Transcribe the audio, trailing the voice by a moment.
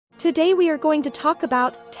Today we are going to talk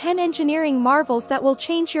about 10 engineering marvels that will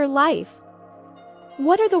change your life.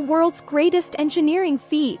 What are the world's greatest engineering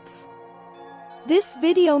feats? This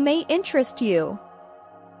video may interest you.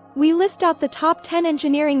 We list out the top 10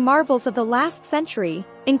 engineering marvels of the last century,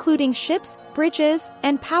 including ships, bridges,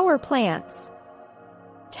 and power plants.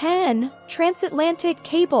 10. Transatlantic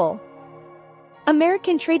cable.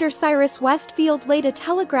 American trader Cyrus Westfield laid a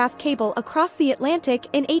telegraph cable across the Atlantic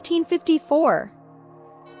in 1854.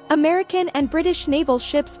 American and British naval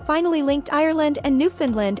ships finally linked Ireland and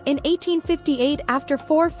Newfoundland in 1858 after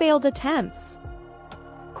 4 failed attempts.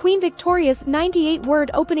 Queen Victoria's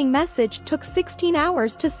 98-word opening message took 16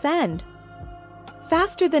 hours to send.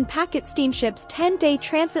 Faster than packet steamships' 10-day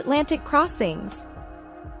transatlantic crossings.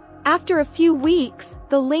 After a few weeks,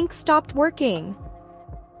 the link stopped working.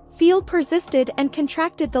 Field persisted and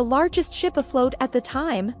contracted the largest ship afloat at the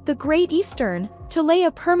time, the Great Eastern, to lay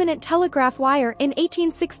a permanent telegraph wire in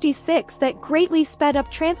 1866 that greatly sped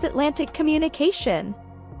up transatlantic communication.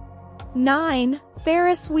 9.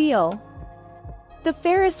 Ferris wheel. The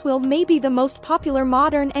Ferris wheel may be the most popular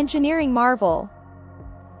modern engineering marvel.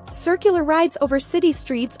 Circular rides over city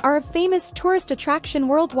streets are a famous tourist attraction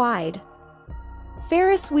worldwide.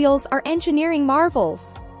 Ferris wheels are engineering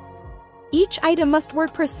marvels. Each item must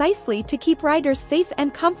work precisely to keep riders safe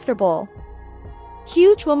and comfortable.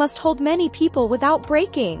 Huge wheel must hold many people without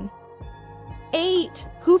breaking. 8.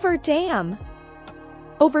 Hoover Dam.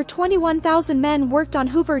 Over 21,000 men worked on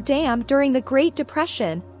Hoover Dam during the Great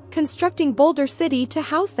Depression, constructing Boulder City to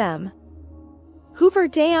house them. Hoover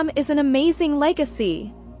Dam is an amazing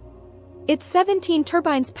legacy. Its 17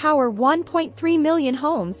 turbines power 1.3 million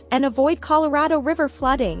homes and avoid Colorado River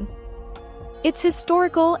flooding. Its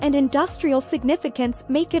historical and industrial significance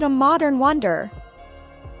make it a modern wonder.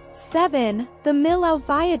 7. The Millau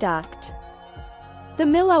Viaduct. The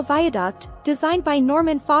Millau Viaduct, designed by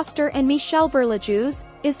Norman Foster and Michel Verlajoux,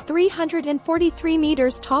 is 343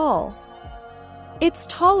 meters tall. It's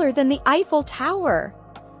taller than the Eiffel Tower.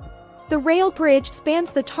 The rail bridge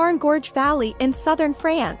spans the Tarn Gorge Valley in southern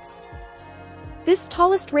France. This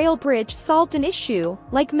tallest rail bridge solved an issue,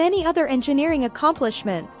 like many other engineering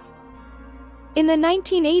accomplishments. In the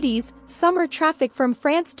 1980s, summer traffic from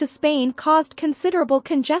France to Spain caused considerable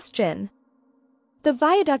congestion. The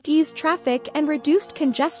viaduct eased traffic and reduced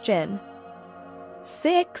congestion.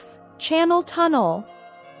 6. Channel Tunnel.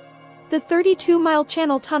 The 32-mile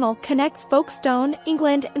Channel Tunnel connects Folkestone,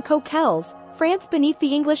 England and Coquelles, France beneath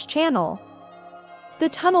the English Channel. The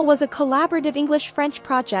tunnel was a collaborative English-French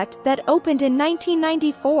project that opened in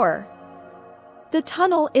 1994. The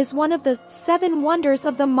tunnel is one of the 7 wonders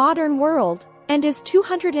of the modern world, and is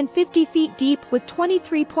 250 feet deep with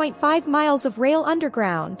 23.5 miles of rail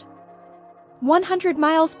underground. 100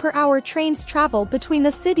 miles per hour trains travel between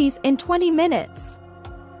the cities in 20 minutes.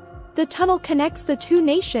 The tunnel connects the two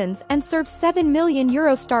nations and serves 7 million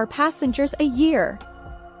Eurostar passengers a year.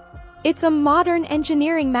 It's a modern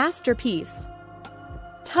engineering masterpiece.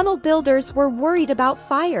 Tunnel builders were worried about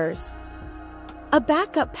fires. A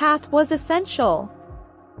backup path was essential.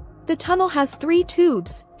 The tunnel has 3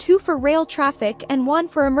 tubes, 2 for rail traffic and 1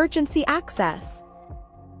 for emergency access.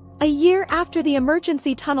 A year after the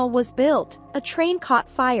emergency tunnel was built, a train caught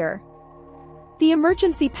fire. The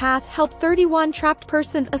emergency path helped 31 trapped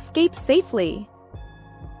persons escape safely.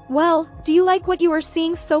 Well, do you like what you are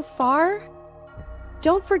seeing so far?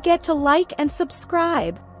 Don't forget to like and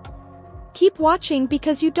subscribe. Keep watching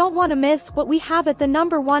because you don't want to miss what we have at the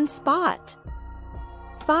number 1 spot.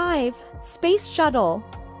 5. Space Shuttle.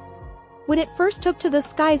 When it first took to the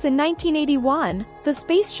skies in 1981, the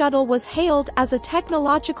Space Shuttle was hailed as a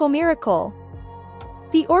technological miracle.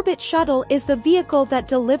 The Orbit Shuttle is the vehicle that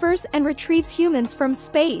delivers and retrieves humans from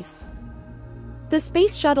space. The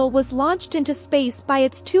Space Shuttle was launched into space by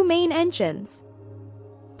its 2 main engines.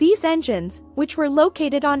 These engines, which were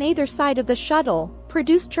located on either side of the shuttle,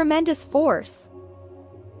 produced tremendous force.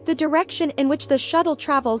 The direction in which the shuttle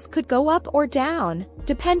travels could go up or down,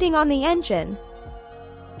 depending on the engine.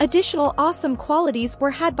 Additional awesome qualities were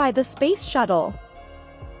had by the Space Shuttle.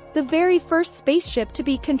 The very first spaceship to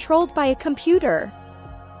be controlled by a computer.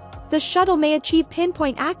 The shuttle may achieve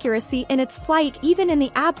pinpoint accuracy in its flight even in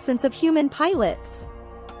the absence of human pilots.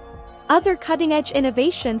 Other cutting-edge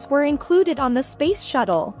innovations were included on the Space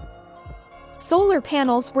Shuttle. Solar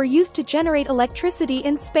panels were used to generate electricity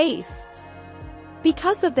in space.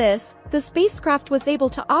 Because of this, the spacecraft was able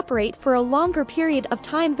to operate for a longer period of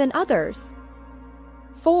time than others.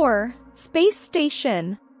 4. Space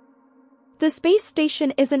Station. The space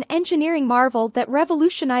station is an engineering marvel that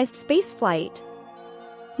revolutionized spaceflight.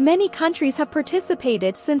 Many countries have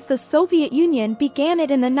participated since the Soviet Union began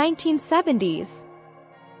it in the 1970s.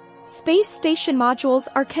 Space station modules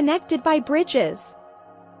are connected by bridges.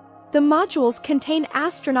 The modules contain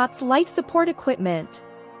astronauts' life support equipment.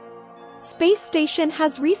 Space station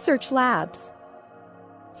has research labs.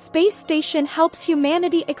 Space station helps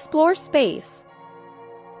humanity explore space.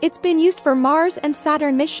 It's been used for Mars and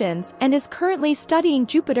Saturn missions and is currently studying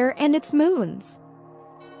Jupiter and its moons.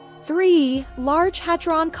 3. Large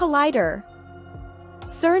Hadron Collider.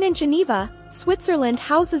 CERN in Geneva, Switzerland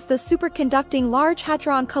houses the superconducting Large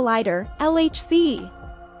Hadron Collider, LHC.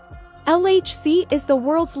 LHC is the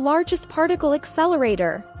world's largest particle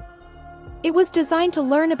accelerator. It was designed to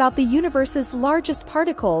learn about the universe's largest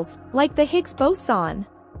particles, like the Higgs boson.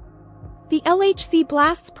 The LHC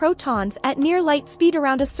blasts protons at near light speed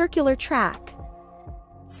around a circular track.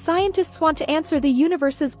 Scientists want to answer the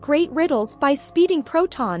universe's great riddles by speeding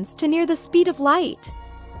protons to near the speed of light.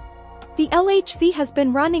 The LHC has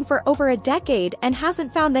been running for over a decade and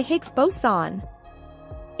hasn't found the Higgs boson.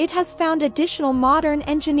 It has found additional modern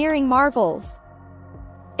engineering marvels.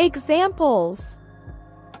 Examples: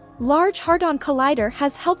 Large Hadron Collider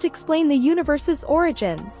has helped explain the universe's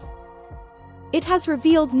origins. It has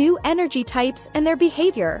revealed new energy types and their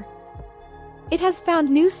behavior. It has found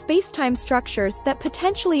new space-time structures that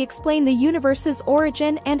potentially explain the universe's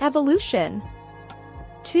origin and evolution.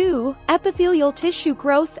 2. Epithelial tissue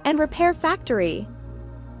growth and repair factory.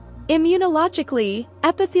 Immunologically,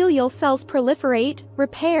 epithelial cells proliferate,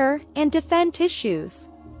 repair, and defend tissues.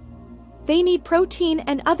 They need protein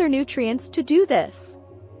and other nutrients to do this.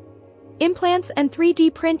 Implants and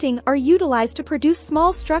 3D printing are utilized to produce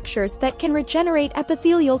small structures that can regenerate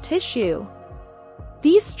epithelial tissue.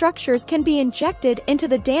 These structures can be injected into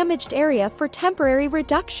the damaged area for temporary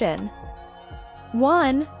reduction.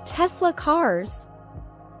 1. Tesla cars.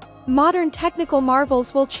 Modern technical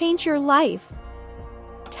marvels will change your life.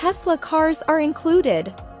 Tesla cars are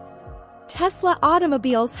included. Tesla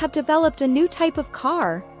automobiles have developed a new type of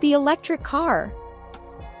car, the electric car.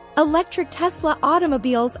 Electric Tesla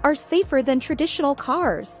automobiles are safer than traditional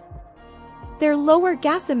cars. Their lower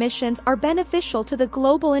gas emissions are beneficial to the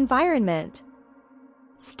global environment.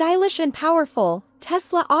 Stylish and powerful,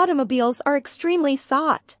 Tesla automobiles are extremely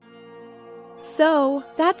sought. So,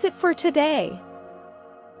 that's it for today.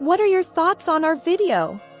 What are your thoughts on our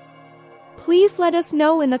video? Please let us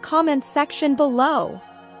know in the comments section below.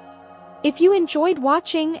 If you enjoyed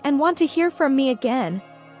watching and want to hear from me again,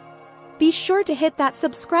 be sure to hit that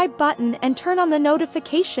subscribe button and turn on the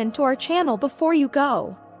notification to our channel before you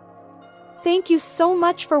go. Thank you so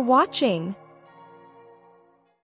much for watching.